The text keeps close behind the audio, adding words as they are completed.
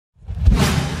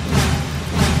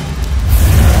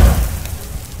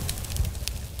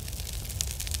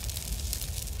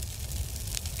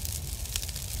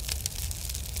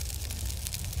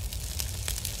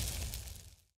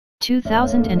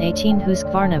2018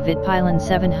 Husqvarna Vitpilen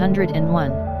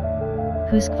 701.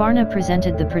 Husqvarna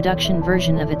presented the production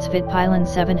version of its Vitpilen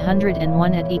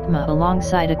 701 at EICMA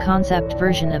alongside a concept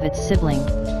version of its sibling,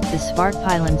 the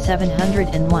Svartpilen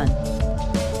 701.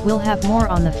 We'll have more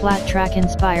on the flat track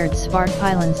inspired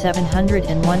Svartpilen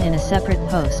 701 in a separate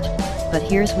post, but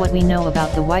here's what we know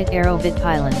about the White Arrow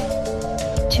Vitpilen.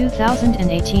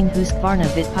 2018 Husqvarna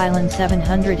Vitpilen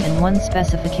 701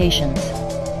 specifications.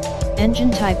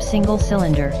 Engine type single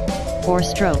cylinder,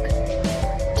 4-stroke.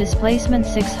 Displacement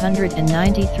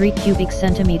 693 cubic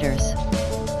centimeters.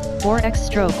 4x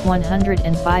stroke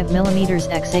 105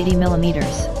 mm x 80 mm.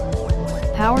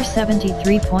 Power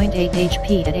 73.8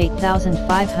 HP at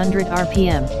 8,500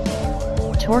 RPM.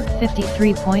 Torque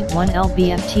 53.1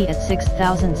 lb-ft at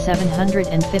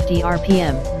 6,750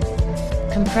 RPM.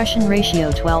 Compression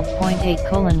ratio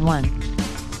 12.8:1.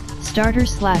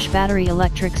 Starter/battery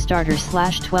electric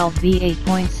starter/12 V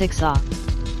 8.6 Ah.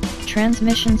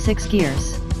 Transmission 6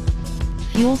 gears.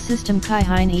 Fuel system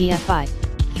Keihin EFI,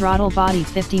 throttle body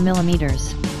 50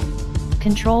 mm.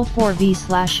 Control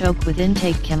 4V/yoke with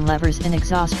intake cam levers and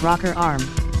exhaust rocker arm.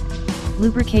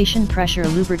 Lubrication pressure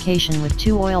lubrication with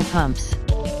 2 oil pumps.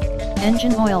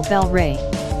 Engine oil Bel Ray,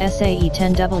 SAE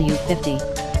 10W50.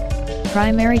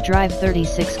 Primary drive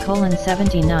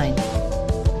 36:79.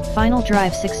 Final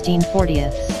drive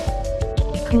 16/40.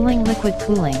 Cooling liquid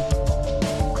cooling.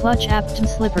 Clutch Apton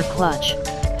slipper clutch,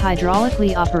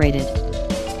 hydraulically operated.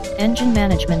 Engine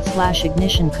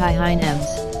management/ignition Keihin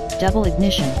EMS, double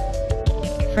ignition.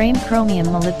 Frame chromium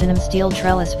molybdenum steel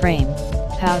trellis frame,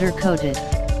 powder coated.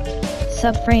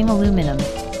 Subframe aluminum.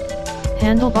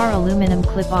 Handlebar aluminum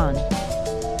clip-on.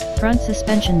 Front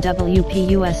suspension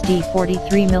WP-USD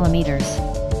 43 mm.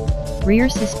 Rear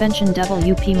suspension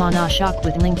WP monoshock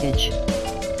with linkage.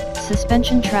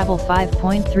 Suspension travel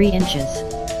 5.3 inches.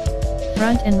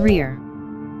 Front and rear.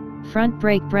 Front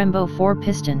brake Brembo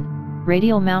 4-piston,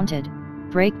 radial mounted,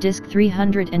 brake disc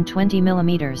 320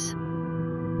 mm.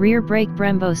 Rear brake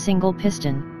Brembo single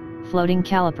piston, floating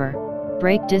caliper,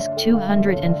 brake disc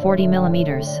 240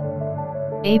 mm.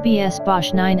 ABS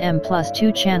Bosch 9M plus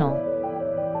 2 channel.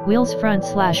 Wheels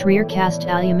front/rear cast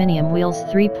aluminium wheels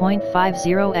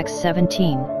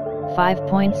 3.50x17,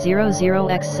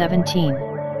 5.00x17.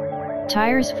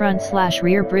 Tires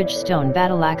front/rear Bridgestone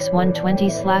Battleax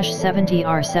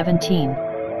 120/70R17,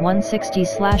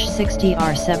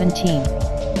 160/60R17.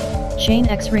 Chain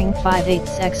X-ring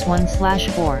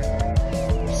 5/8x1/4.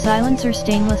 Silencer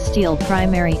stainless steel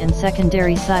primary and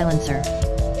secondary silencer.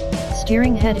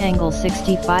 Steering head angle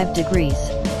 65 degrees.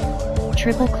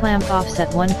 Triple clamp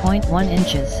offset 1.1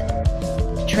 inches.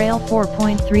 Trail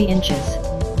 4.3 inches.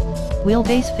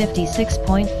 Wheelbase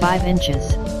 56.5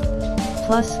 inches.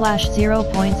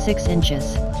 Plus/0.6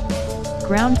 inches.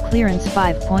 Ground clearance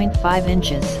 5.5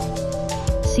 inches.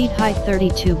 Seat height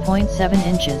 32.7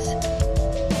 inches.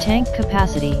 Tank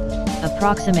capacity,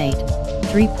 approximate,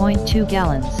 3.2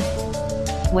 gallons.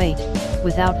 Weight,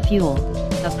 without fuel,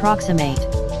 approximate,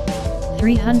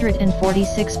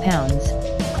 346 pounds,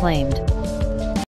 claimed.